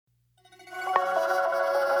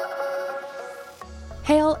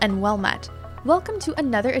and well met. Welcome to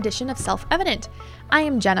another edition of Self-Evident. I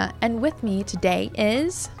am Jenna, and with me today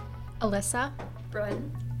is Alyssa, Brynn,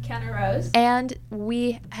 Kenna Rose. And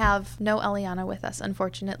we have no Eliana with us,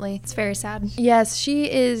 unfortunately. It's very sad. Yes,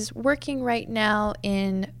 she is working right now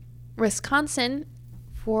in Wisconsin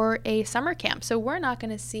for a summer camp, so we're not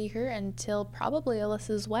going to see her until probably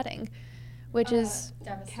Alyssa's wedding, which is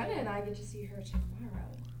Kenna and I get to see her tomorrow.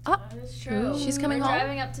 Oh, that's true. She's coming We're home?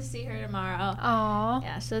 Driving up to see her tomorrow. Aww.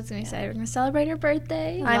 Yeah, so that's going to be exciting. We're going to celebrate her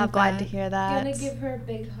birthday. I'm glad to hear that. Gonna give her a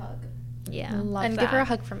big hug. Yeah. Love and that. Give her a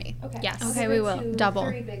hug for me. Okay. Yes. I'll Okay, give we her will. Double.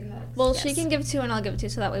 3 big hugs. Well, Yes. she can give 2 and I'll give 2,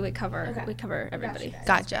 so that way we cover everybody.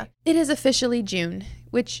 Gotcha. It is officially June,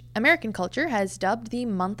 which American culture has dubbed the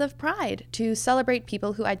month of Pride to celebrate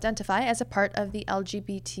people who identify as a part of the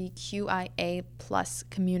LGBTQIA+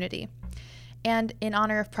 community. And in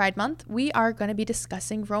honor of Pride Month, we are going to be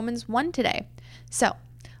discussing Romans 1 today. So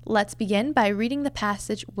let's begin by reading the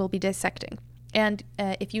passage we'll be dissecting. And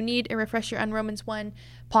if you need a refresher on Romans 1,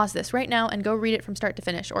 pause this right now and go read it from start to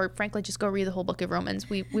finish, or frankly, just go read the whole book of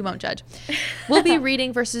Romans. We won't judge. We'll be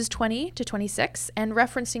reading verses 20 to 26 and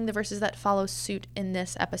referencing the verses that follow suit in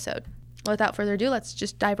this episode. Without further ado, let's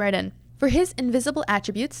just dive right in. For his invisible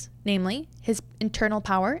attributes, namely his internal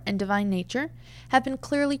power and divine nature, have been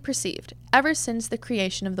clearly perceived ever since the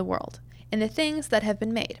creation of the world, in the things that have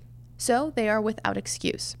been made. So they are without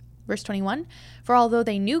excuse. Verse 21, for although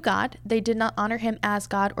they knew God, they did not honor him as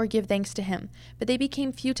God or give thanks to him, but they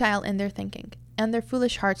became futile in their thinking, and their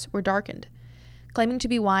foolish hearts were darkened. Claiming to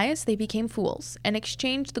be wise, they became fools, and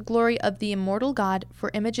exchanged the glory of the immortal God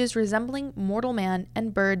for images resembling mortal man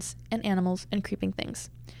and birds and animals and creeping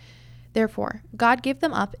things. Therefore, God gave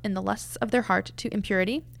them up in the lusts of their heart to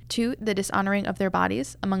impurity, to the dishonoring of their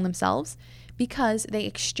bodies among themselves, because they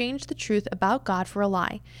exchanged the truth about God for a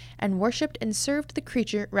lie, and worshipped and served the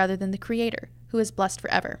creature rather than the Creator, who is blessed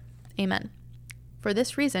forever. Amen. For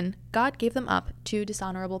this reason, God gave them up to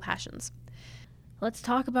dishonorable passions. Let's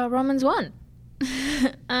talk about Romans 1.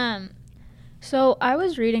 So I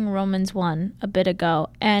was reading Romans 1 a bit ago,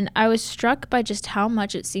 and I was struck by just how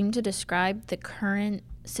much it seemed to describe the current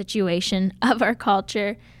situation of our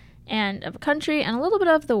culture and of a country and a little bit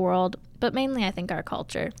of the world, but mainly I think our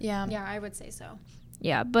culture. Yeah, I would say so.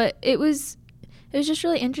 Yeah, but it was just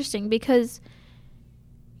really interesting because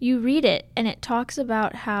you read it and it talks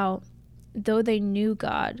about how though they knew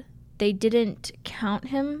God, they didn't count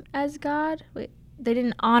him as God. They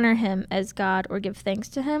didn't honor him as God or give thanks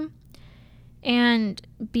to him. And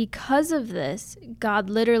because of this,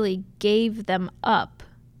 God literally gave them up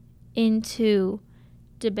into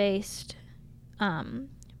debased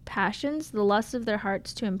passions, the lust of their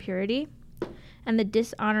hearts to impurity, and the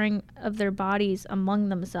dishonoring of their bodies among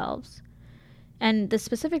themselves. And the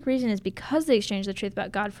specific reason is because they exchanged the truth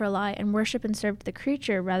about God for a lie and worship and served the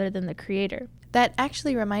creature rather than the Creator. That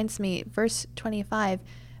actually reminds me, verse 25,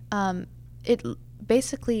 it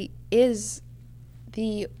basically is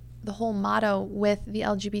the whole motto with the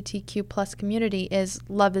LGBTQ plus community is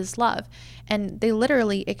love is love. And they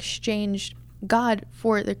literally exchanged God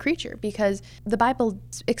for the creature because the Bible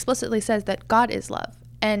explicitly says that God is love,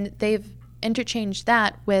 and they've interchanged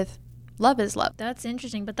that with love is love. That's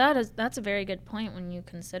interesting, but that's a very good point when you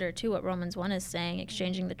consider too what Romans 1 is saying,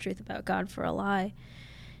 exchanging the truth about God for a lie.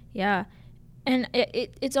 Yeah. And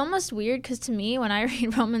it's almost weird because to me, when I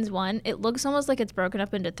read Romans 1, it looks almost like it's broken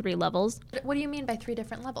up into 3 levels. What do you mean by 3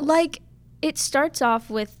 different levels? Like, it starts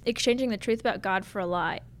off with exchanging the truth about God for a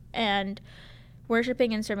lie and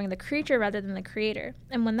worshiping and serving the creature rather than the Creator.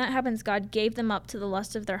 And when that happens, God gave them up to the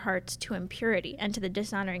lust of their hearts to impurity and to the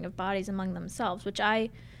dishonoring of bodies among themselves, which I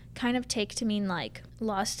kind of take to mean like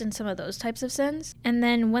lust and some of those types of sins. And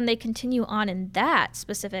then when they continue on in that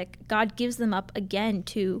specific, God gives them up again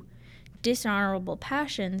to dishonorable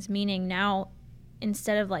passions, meaning now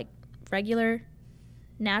instead of like regular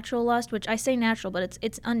natural lust, which I say natural, but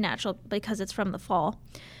it's unnatural because it's from the fall,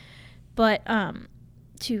 but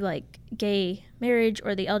to like gay marriage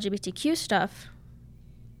or the LGBTQ stuff,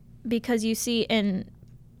 because you see in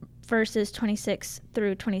verses 26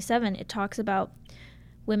 through 27, it talks about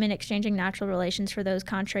women exchanging natural relations for those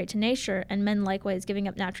contrary to nature, and men likewise giving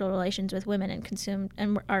up natural relations with women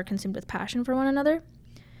and are consumed with passion for one another.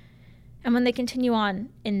 And when they continue on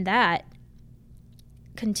in that,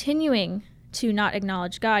 continuing to not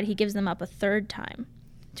acknowledge God, he gives them up a third time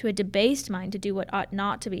to a debased mind to do what ought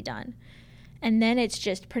not to be done. And then it's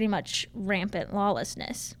just pretty much rampant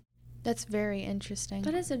lawlessness. That's very interesting.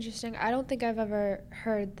 That is interesting. I don't think I've ever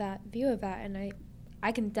heard that view of that, and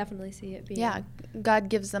I can definitely see it being. Yeah, God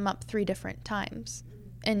gives them up 3 different times,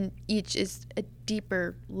 and each is a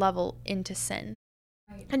deeper level into sin.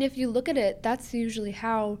 And if you look at it, that's usually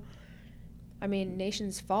how, I mean,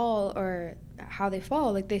 nations fall, or how they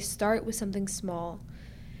fall. Like, they start with something small,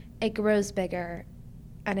 it grows bigger,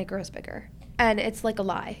 and it grows bigger. And it's like a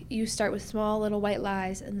lie. You start with small little white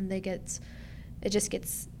lies, and then it just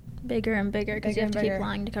gets bigger and bigger, because you have to bigger. keep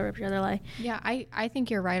lying to cover up your other lie. Yeah, I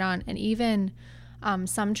think you're right on. And even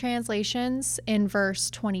some translations in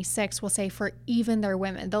verse 26 will say, for even their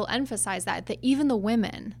women. They'll emphasize that even the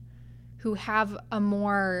women who have a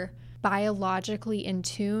more biologically in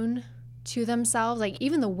tune to themselves, like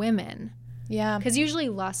even the women. Yeah. Because usually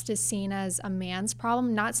lust is seen as a man's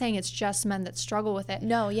problem. Not saying it's just men that struggle with it.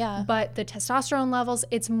 No, yeah. But the testosterone levels,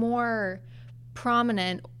 it's more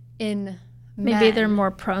prominent in Maybe men. they're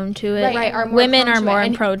more prone to it. Right, are more women prone are to more it.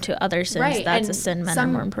 And- prone to other sins. Right, That's and a sin men are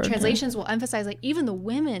some more prone to. translations will emphasize, like, even the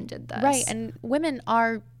women did this. Right, and women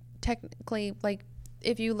are technically, like,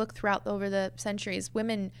 if you look throughout over the centuries,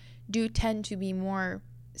 women do tend to be more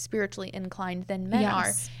spiritually inclined than men Yes.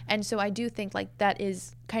 are. And so I do think, like, that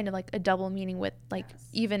is kind of like a double meaning with, like,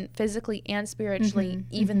 even physically and spiritually,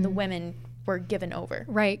 even the women were given over.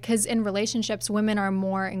 Right, because in relationships, women are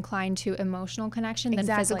more inclined to emotional connection than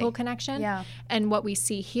Exactly. physical connection. Yeah. And what we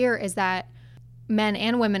see here is that men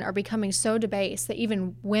and women are becoming so debased that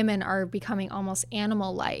even women are becoming almost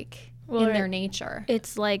animal-like Well, in their nature.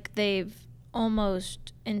 It's like they've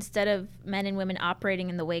almost, instead of men and women operating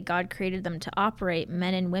in the way God created them to operate,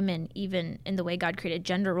 men and women, even in the way God created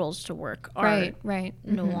gender roles to work, are Right.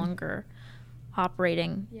 no longer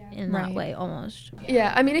operating in that Right. way almost.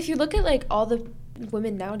 Yeah, I mean, if you look at, like, all the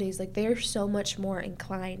women nowadays, like, they're so much more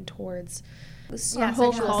inclined towards Yeah,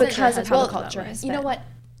 whole sexual culture because has of how well, the culture has you know been. what?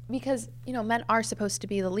 Because, you know, men are supposed to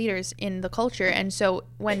be the leaders in the culture. And so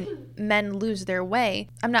when men lose their way,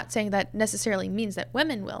 I'm not saying that necessarily means that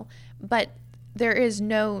women will, but there is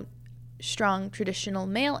no strong traditional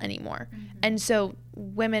male anymore. And so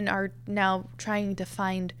women are now trying to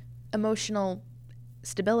find emotional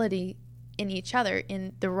stability in each other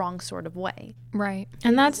in the wrong sort of way. Right.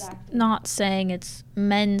 And that's not saying it's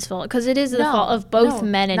men's fault, because it is the No, fault of both no,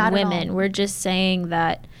 men and not at women. all. We're just saying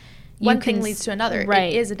that One thing leads to another.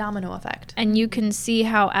 Right. It is a domino effect. And you can see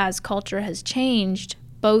how, as culture has changed,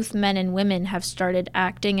 both men and women have started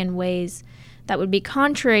acting in ways that would be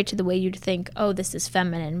contrary to the way you'd think, oh, this is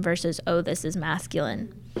feminine versus, oh, this is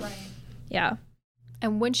masculine. Right. Yeah.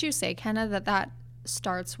 And wouldn't you say, Kenna, that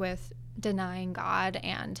starts with denying God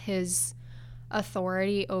and his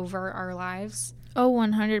authority over our lives? Oh,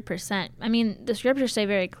 100%. I mean, the scriptures say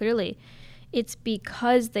very clearly, it's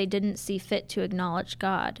because they didn't see fit to acknowledge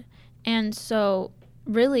God. And so,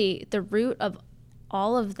 really, the root of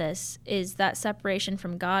all of this is that separation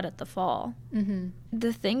from God at the fall. Mm-hmm.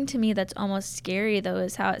 The thing to me that's almost scary, though,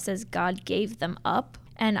 is how it says God gave them up.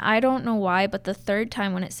 And I don't know why, but the third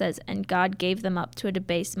time when it says, and God gave them up to a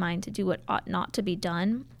debased mind to do what ought not to be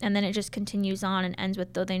done, and then it just continues on and ends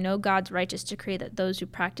with, though they know God's righteous decree that those who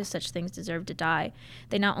practice such things deserve to die,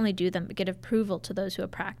 they not only do them, but get approval to those who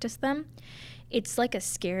have practiced them. It's like a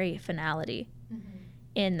scary finality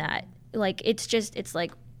in that. Like, it's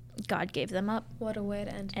like God gave them up, What a way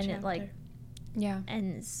to end a and chapter. it, like, Yeah.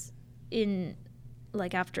 ends in,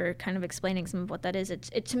 like, after kind of explaining some of what that is,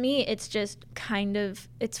 it to me, it's just kind of,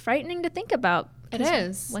 it's frightening to think about. It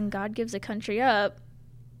 'Cause is. when God gives a country up,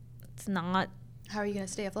 it's not. How are you going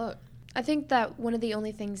to stay afloat? I think that one of the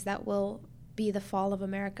only things that will be the fall of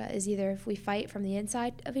America is either if we fight from the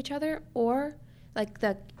inside of each other, or like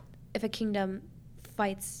if a kingdom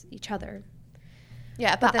fights each other.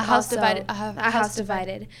 Yeah, But but a then house also, divided. a house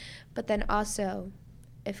divided. But then also,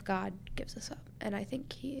 if God gives us up, and I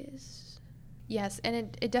think He is. Yes,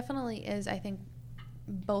 and it definitely is, I think,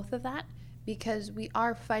 both of that, because we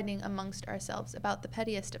are fighting amongst ourselves about the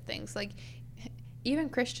pettiest of things. Like, even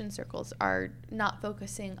Christian circles are not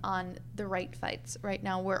focusing on the right fights right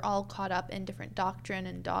now. We're all caught up in different doctrine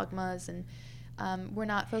and dogmas, and we're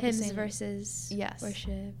not focusing. Hymns versus Yes,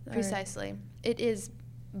 worship. or- precisely. It is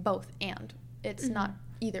both and. It's not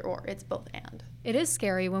either or. It's both and. It is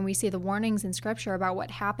scary when we see the warnings in Scripture about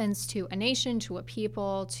what happens to a nation, to a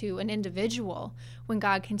people, to an individual, when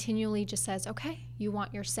God continually just says, okay, you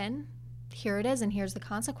want your sin? Here it is, and here's the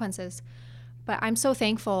consequences. But I'm so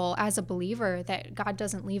thankful as a believer that God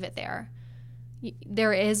doesn't leave it there.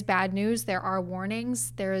 There is bad news. There are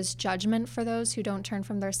warnings. There is judgment for those who don't turn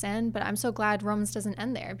from their sin. But I'm so glad Romans doesn't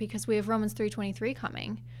end there, because we have Romans 3:23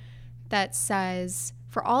 coming that says,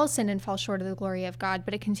 for all sin and fall short of the glory of God,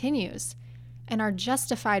 but it continues, and are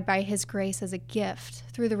justified by his grace as a gift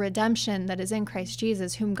through the redemption that is in Christ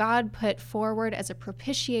Jesus, whom God put forward as a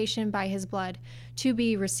propitiation by his blood to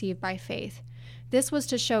be received by faith. This was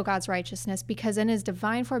to show God's righteousness, because in his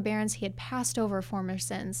divine forbearance he had passed over former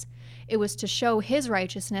sins. It was to show his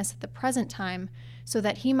righteousness at the present time, so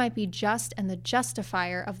that he might be just and the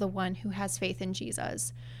justifier of the one who has faith in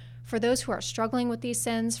Jesus. For those who are struggling with these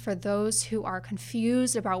sins, for those who are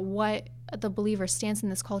confused about what the believer's stance in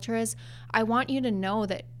this culture is, I want you to know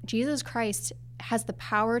that Jesus Christ has the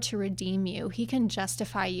power to redeem you. He can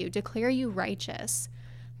justify you, declare you righteous,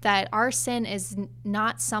 that our sin is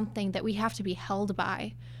not something that we have to be held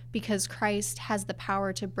by, because Christ has the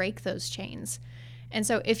power to break those chains. And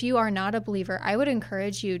so if you are not a believer, I would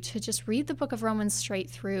encourage you to just read the book of Romans straight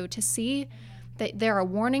through, to see that there are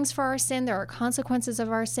warnings for our sin, there are consequences of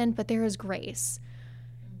our sin, but there is grace.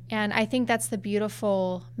 And I think that's the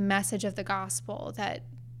beautiful message of the gospel, that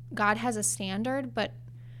God has a standard, but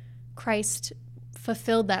Christ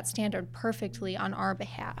fulfilled that standard perfectly on our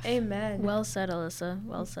behalf. Amen. Well said, Alyssa.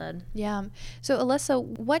 Well said. Yeah. So, Alyssa,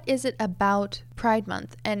 what is it about Pride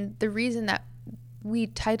Month and the reason that we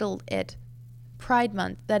titled it Pride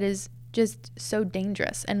Month that is just so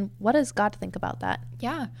dangerous? And what does God think about that?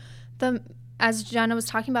 Yeah. As Jenna was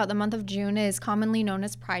talking about, the month of June is commonly known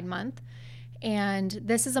as Pride Month. And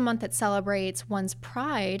this is a month that celebrates one's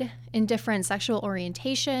pride in different sexual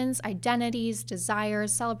orientations, identities,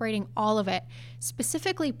 desires, celebrating all of it,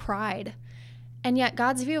 specifically pride. And yet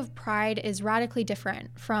God's view of pride is radically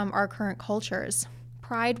different from our current cultures.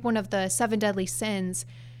 Pride, one of the 7 deadly sins,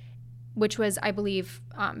 which was, I believe,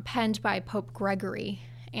 penned by Pope Gregory,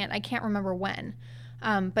 and I can't remember when.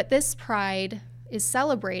 But this pride is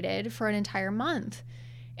celebrated for an entire month.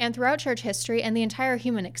 And throughout church history and the entire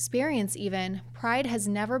human experience even, pride has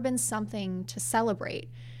never been something to celebrate.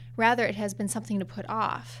 Rather, it has been something to put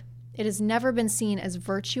off. It has never been seen as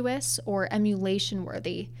virtuous or emulation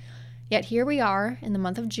worthy. Yet here we are in the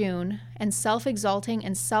month of June, and self-exalting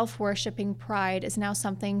and self-worshiping pride is now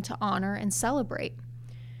something to honor and celebrate.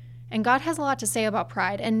 And God has a lot to say about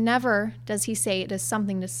pride, and never does he say it is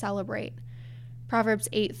something to celebrate. Proverbs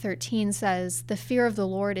 8:13 says, "The fear of the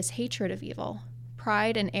Lord is hatred of evil.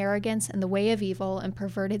 Pride and arrogance and the way of evil and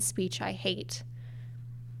perverted speech I hate."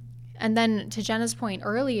 And then to Jenna's point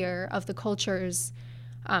earlier of the culture's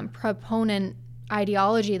proponent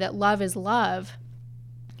ideology that love is love,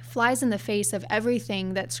 flies in the face of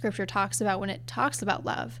everything that Scripture talks about when it talks about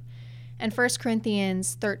love. And 1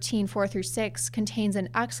 Corinthians 13:4-6 contains an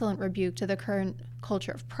excellent rebuke to the current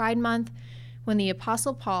culture of Pride Month, when the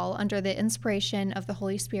Apostle Paul, under the inspiration of the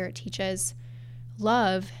Holy Spirit, teaches,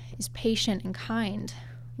 "Love is patient and kind.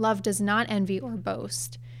 Love does not envy or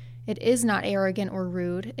boast. It is not arrogant or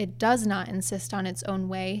rude. It does not insist on its own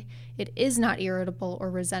way. It is not irritable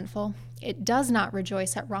or resentful. It does not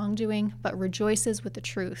rejoice at wrongdoing, but rejoices with the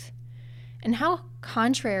truth." And how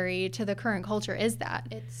contrary to the current culture is that?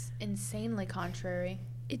 It's insanely contrary.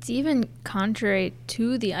 It's even contrary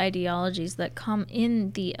to the ideologies that come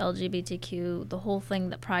in the LGBTQ, the whole thing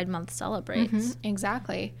that Pride Month celebrates. Mm-hmm,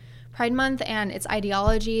 exactly. Pride Month and its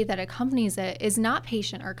ideology that accompanies it is not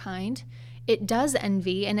patient or kind. It does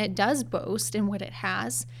envy and it does boast in what it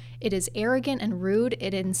has. It is arrogant and rude.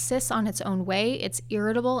 It insists on its own way. It's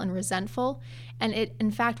irritable and resentful. And it, in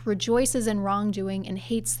fact, rejoices in wrongdoing and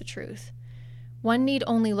hates the truth. One need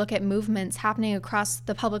only look at movements happening across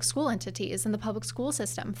the public school entities and the public school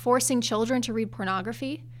system, forcing children to read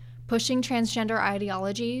pornography, pushing transgender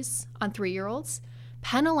ideologies on 3-year-olds,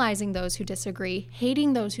 penalizing those who disagree,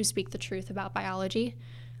 hating those who speak the truth about biology.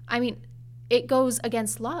 I mean, it goes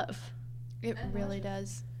against love. It really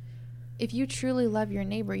does. If you truly love your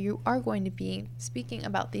neighbor, you are going to be speaking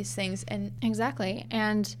about these things. And exactly.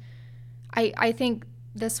 And I think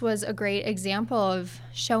this was a great example of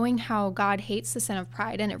showing how God hates the sin of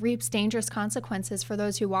pride, and it reaps dangerous consequences for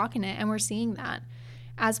those who walk in it, and we're seeing that.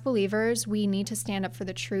 As believers, we need to stand up for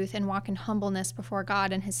the truth and walk in humbleness before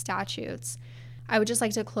God and his statutes. I would just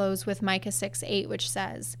like to close with Micah 6:8, which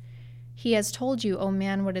says, "He has told you, O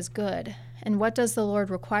man, what is good, and what does the Lord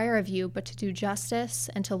require of you but to do justice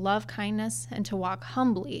and to love kindness and to walk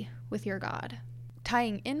humbly with your God."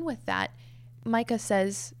 Tying in with that, Micah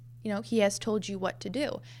says, he has told you what to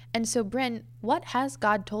do. And so, Brynn, what has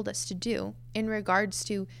God told us to do in regards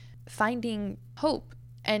to finding hope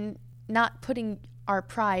and not putting our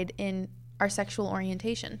pride in our sexual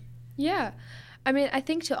orientation? Yeah. I mean, I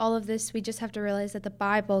think to all of this, we just have to realize that the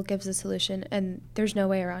Bible gives a solution, and there's no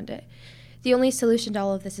way around it. The only solution to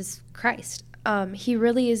all of this is Christ. He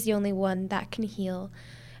really is the only one that can heal,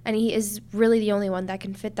 and he is really the only one that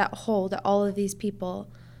can fit that hole that all of these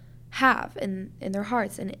people have in their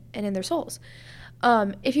hearts and in their souls.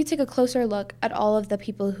 If you take a closer look at all of the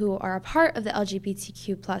people who are a part of the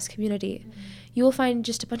LGBTQ plus community, you will find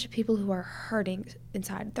just a bunch of people who are hurting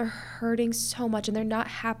inside. They're hurting so much, and they're not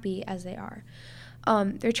happy as they are.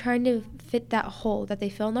 They're trying to fit that hole that they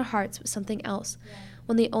feel in their hearts with something else,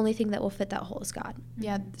 when the only thing that will fit that hole is God.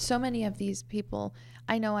 Yeah, so many of these people,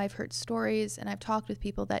 I know I've heard stories and I've talked with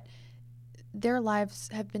people that their lives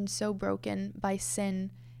have been so broken by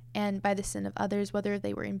sin and by the sin of others, whether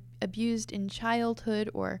they were abused in childhood,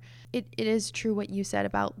 or it is true what you said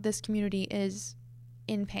about this community is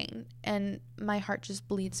in pain, and my heart just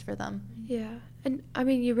bleeds for them. Yeah. And I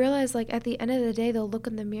mean, you realize, like, at the end of the day, they'll look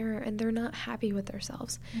in the mirror and they're not happy with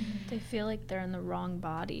themselves. They feel like they're in the wrong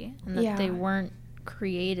body, and that they weren't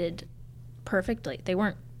created perfectly. They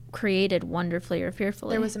weren't created wonderfully or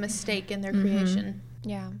fearfully. There was a mistake in their creation.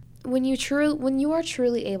 Yeah. When you are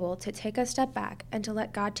truly able to take a step back and to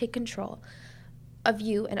let God take control of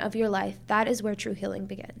you and of your life, that is where true healing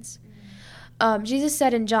begins. Jesus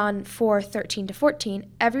said in John 4:13-14,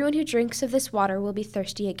 "Everyone who drinks of this water will be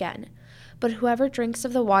thirsty again, but whoever drinks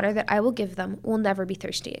of the water that I will give them will never be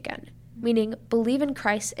thirsty again." Meaning, believe in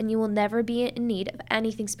Christ and you will never be in need of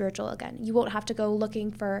anything spiritual again. You won't have to go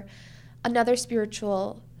looking for another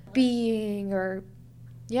spiritual being or...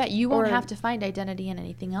 Yeah, you won't have to find identity in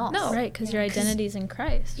anything else. No. Right, because your identity is in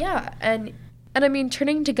Christ. Yeah, and I mean,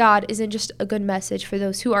 turning to God isn't just a good message for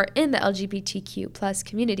those who are in the LGBTQ plus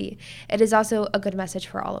community. It is also a good message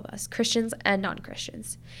for all of us, Christians and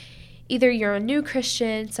non-Christians. Either you're a new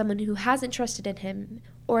Christian, someone who hasn't trusted in him,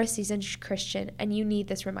 or a seasoned Christian, and you need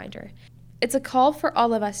this reminder. It's a call for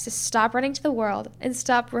all of us to stop running to the world and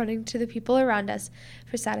stop running to the people around us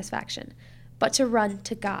for satisfaction, but to run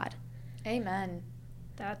to God. Amen.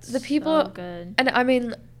 That's the people, so good. And I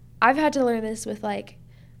mean, I've had to learn this with, like,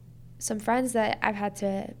 some friends that I've had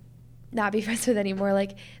to not be friends with anymore.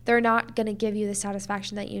 Like, they're not going to give you the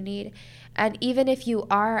satisfaction that you need. And even if you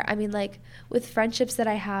are, I mean, like, with friendships that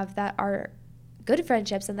I have that are good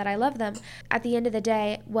friendships and that I love them, at the end of the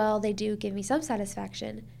day, well, they do give me some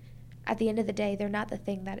satisfaction. At the end of the day, they're not the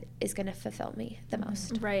thing that is going to fulfill me the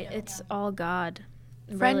most. Right. It's all God.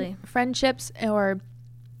 Really. Friendships or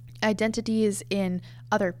identities in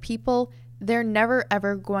other people, they're never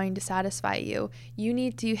ever going to satisfy you. You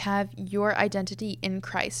need to have your identity in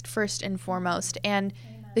Christ first and foremost, and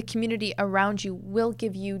the community around you will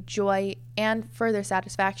give you joy and further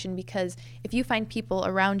satisfaction, because if you find people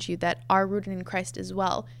around you that are rooted in Christ as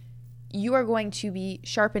well, you are going to be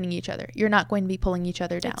sharpening each other. You're not going to be pulling each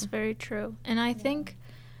other down. That's very true. And I think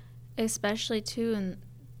especially too in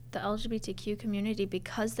the LGBTQ community,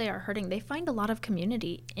 because they are hurting, they find a lot of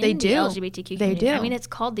community in the LGBTQ community. They do. I mean, it's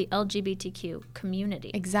called the LGBTQ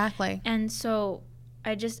community. Exactly. And so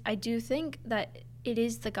I do think that it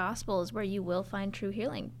is the gospel is where you will find true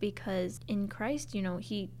healing, because in Christ, you know,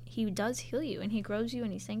 he does heal you, and he grows you,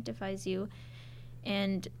 and he sanctifies you.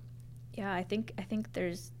 And yeah, I think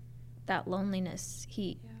there's that loneliness.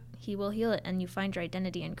 He will heal it, and you find your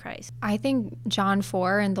identity in Christ. I think John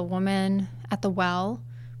 4 and the woman at the well,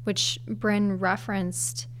 which Brynn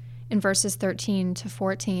referenced in verses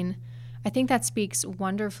 13-14, I think that speaks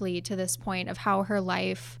wonderfully to this point of how her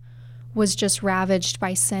life was just ravaged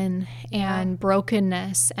by sin and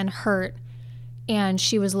brokenness and hurt. And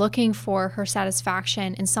she was looking for her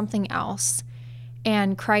satisfaction in something else.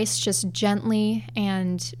 And Christ just gently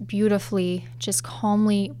and beautifully, just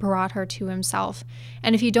calmly brought her to himself.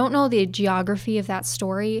 And if you don't know the geography of that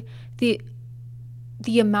story,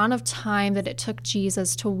 the amount of time that it took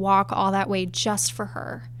Jesus to walk all that way just for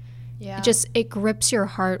her, it grips your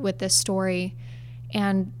heart with this story.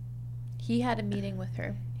 And he had a meeting with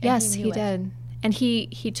her. Yes, he did. And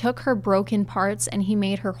he took her broken parts and he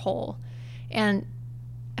made her whole. And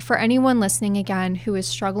for anyone listening again who is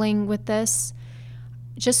struggling with this,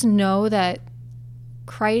 just know that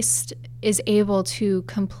Christ is able to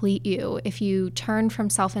complete you if you turn from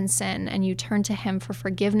self and sin and you turn to him for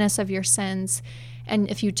forgiveness of your sins. And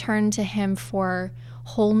if you turn to him for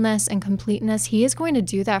wholeness and completeness, he is going to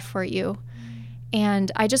do that for you.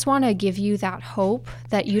 And I just want to give you that hope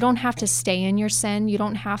that you don't have to stay in your sin. You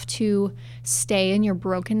don't have to stay in your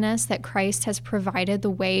brokenness, that Christ has provided the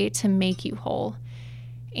way to make you whole.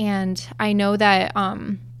 And I know that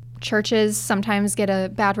churches sometimes get a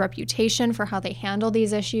bad reputation for how they handle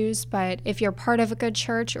these issues, but if you're part of a good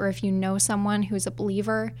church, or if you know someone who's a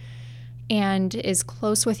believer and is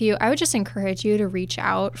close with you, I would just encourage you to reach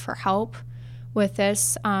out for help with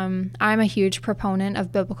this. I'm a huge proponent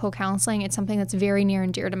of biblical counseling. It's something that's very near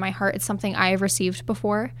and dear to my heart. It's something I have received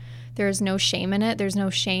before. There's no shame in it. There's no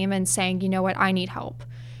shame in saying, you know what, I need help.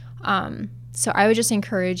 So I would just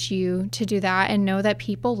encourage you to do that and know that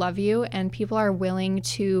people love you and people are willing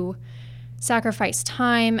to sacrifice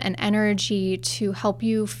time and energy to help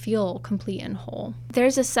you feel complete and whole.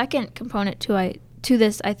 There's a second component to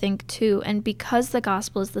this, I think, too. And because the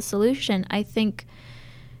gospel is the solution, I think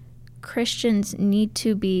Christians need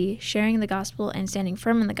to be sharing the gospel and standing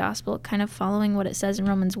firm in the gospel, kind of following what it says in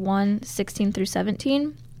Romans 1:16 through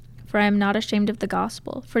 17. For I am not ashamed of the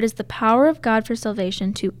gospel, for it is the power of God for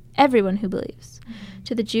salvation to everyone who believes,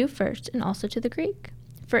 to the Jew first and also to the Greek.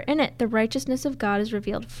 For in it the righteousness of God is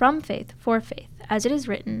revealed from faith for faith, as it is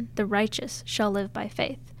written, the righteous shall live by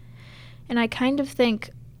faith. And I kind of think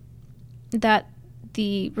that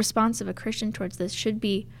the response of a Christian towards this should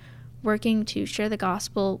be working to share the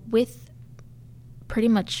gospel with pretty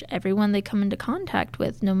much everyone they come into contact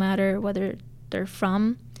with, no matter whether they're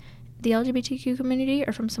from the LGBTQ community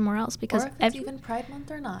or from somewhere else, because or if it's even Pride Month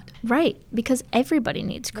or not. Right, because everybody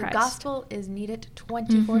needs Christ. The gospel is needed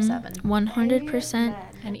 24/7. 100%.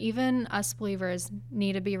 And even us believers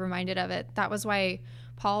need to be reminded of it. That was why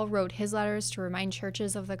Paul wrote his letters, to remind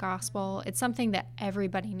churches of the gospel. It's something that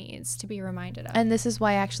everybody needs to be reminded of. And this is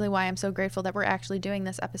why I'm so grateful that we're actually doing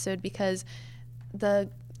this episode, because the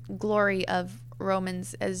glory of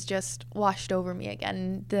Romans is just washed over me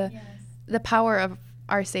again. The power of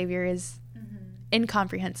our Savior is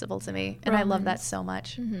incomprehensible to me, and I love that so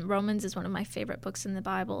much. Romans is one of my favorite books in the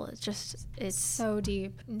Bible. It's so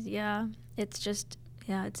deep. Yeah, it's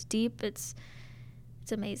deep. It's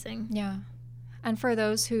amazing. Yeah. And for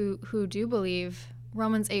those who do believe,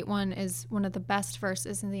 Romans 8:1 is one of the best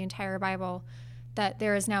verses in the entire Bible, that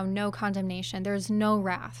there is now no condemnation. There is no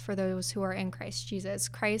wrath for those who are in Christ Jesus.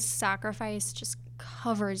 Christ's sacrifice just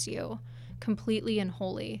covers you completely and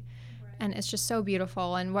wholly. Right. And it's just so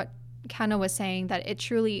beautiful. And what Kenna was saying, that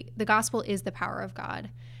the gospel is the power of God,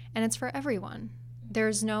 and it's for everyone.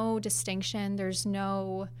 There's no distinction. There's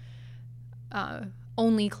no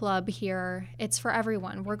only club here. It's for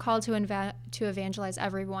everyone. We're called to evangelize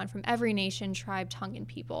everyone from every nation, tribe, tongue, and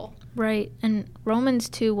people. Right. And Romans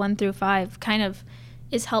 2:1 through 5 kind of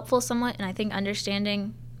is helpful somewhat, and I think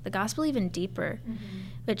understanding the gospel even deeper.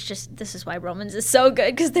 Which this is why Romans is so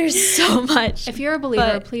good, because there's so much. If you're a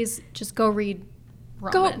believer, please just go read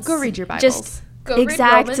Romans. Go read your Bibles. Just Go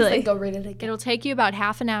exactly. read Romans and go read it again. It'll take you about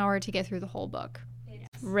half an hour to get through the whole book.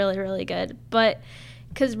 It's really, really good. But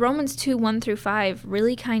because Romans 2:1 through 5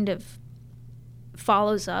 really kind of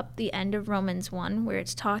follows up the end of Romans 1, where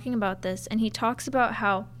it's talking about this, and he talks about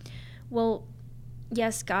how, well,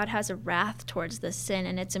 yes, God has a wrath towards this sin,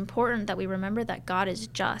 and it's important that we remember that God is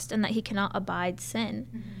just and that he cannot abide sin.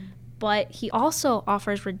 But he also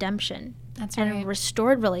offers redemption and a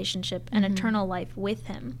restored relationship and eternal life with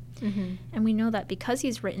him. And we know that because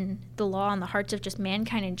he's written the law on the hearts of just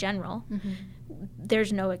mankind in general,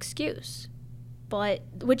 there's no excuse. But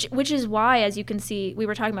which is why, as you can see, we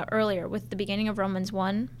were talking about earlier with the beginning of Romans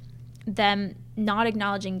 1, them not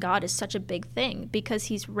acknowledging God is such a big thing, because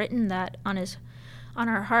he's written that on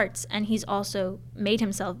our hearts, and he's also made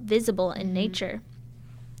himself visible in nature.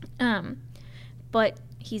 But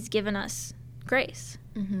he's given us grace.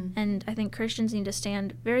 And I think Christians need to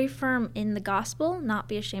stand very firm in the gospel, not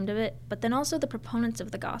be ashamed of it, but then also the proponents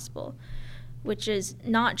of the gospel, which is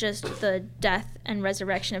not just the death and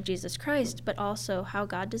resurrection of Jesus Christ, but also how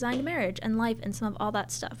God designed marriage and life and some of all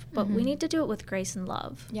that stuff. But we need to do it with grace and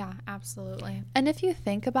love. Yeah, absolutely. And if you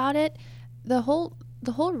think about it, the whole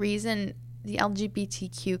reason the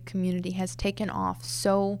LGBTQ community has taken off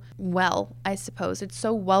so well, I suppose, it's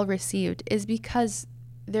so well received, is because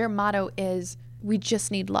their motto is, we just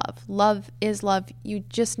need love. Love is love. You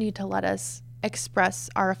just need to let us express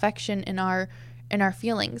our affection and our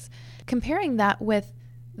feelings. Comparing that with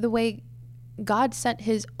the way God sent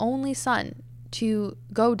his only son to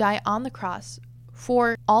go die on the cross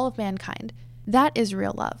for all of mankind, that is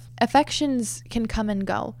real love. Affections can come and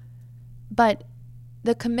go, but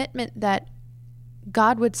the commitment that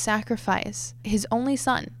God would sacrifice his only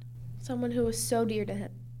son, someone who was so dear to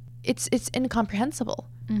him, it's incomprehensible.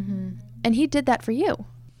 And he did that for you.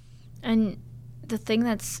 And the thing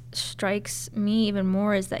that strikes me even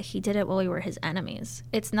more is that he did it while we were his enemies.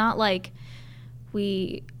 It's not like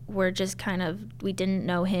we were just we didn't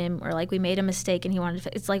know him, or like we made a mistake and he wanted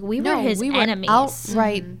to. It's like we were his enemies.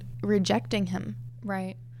 Outright rejecting him.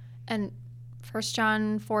 Right. And 1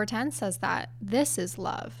 John 4:10 says that this is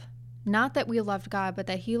love. Not that we loved God, but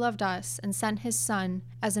that he loved us and sent his son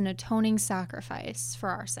as an atoning sacrifice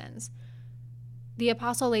for our sins. The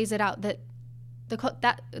apostle lays it out that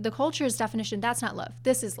the culture's definition, that's not love.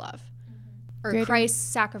 This is love. Or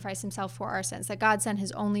Christ sacrificed himself for our sins, that God sent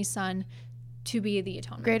his only son to be the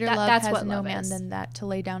atonement. Greater love that's has what no love man is. than that, to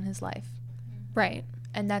lay down his life. Right.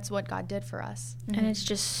 And that's what God did for us. And it's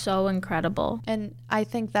just so incredible. And I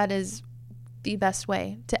think that is the best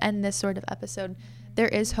way to end this sort of episode. There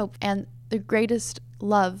is hope, and the greatest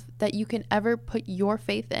love that you can ever put your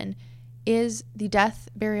faith in is the death,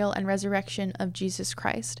 burial, and resurrection of Jesus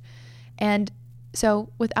Christ. And so,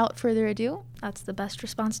 without further ado, That's the best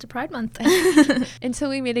response to Pride Month. until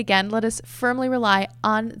we meet again, let us firmly rely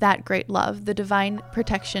on that great love, the divine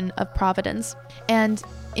protection of providence. And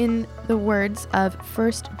in the words of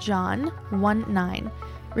 1 John 1:9,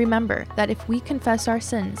 remember that if we confess our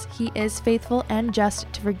sins, he is faithful and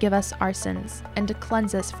just to forgive us our sins and to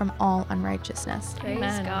cleanse us from all unrighteousness. Praise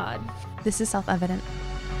Amen. God. This is self-evident.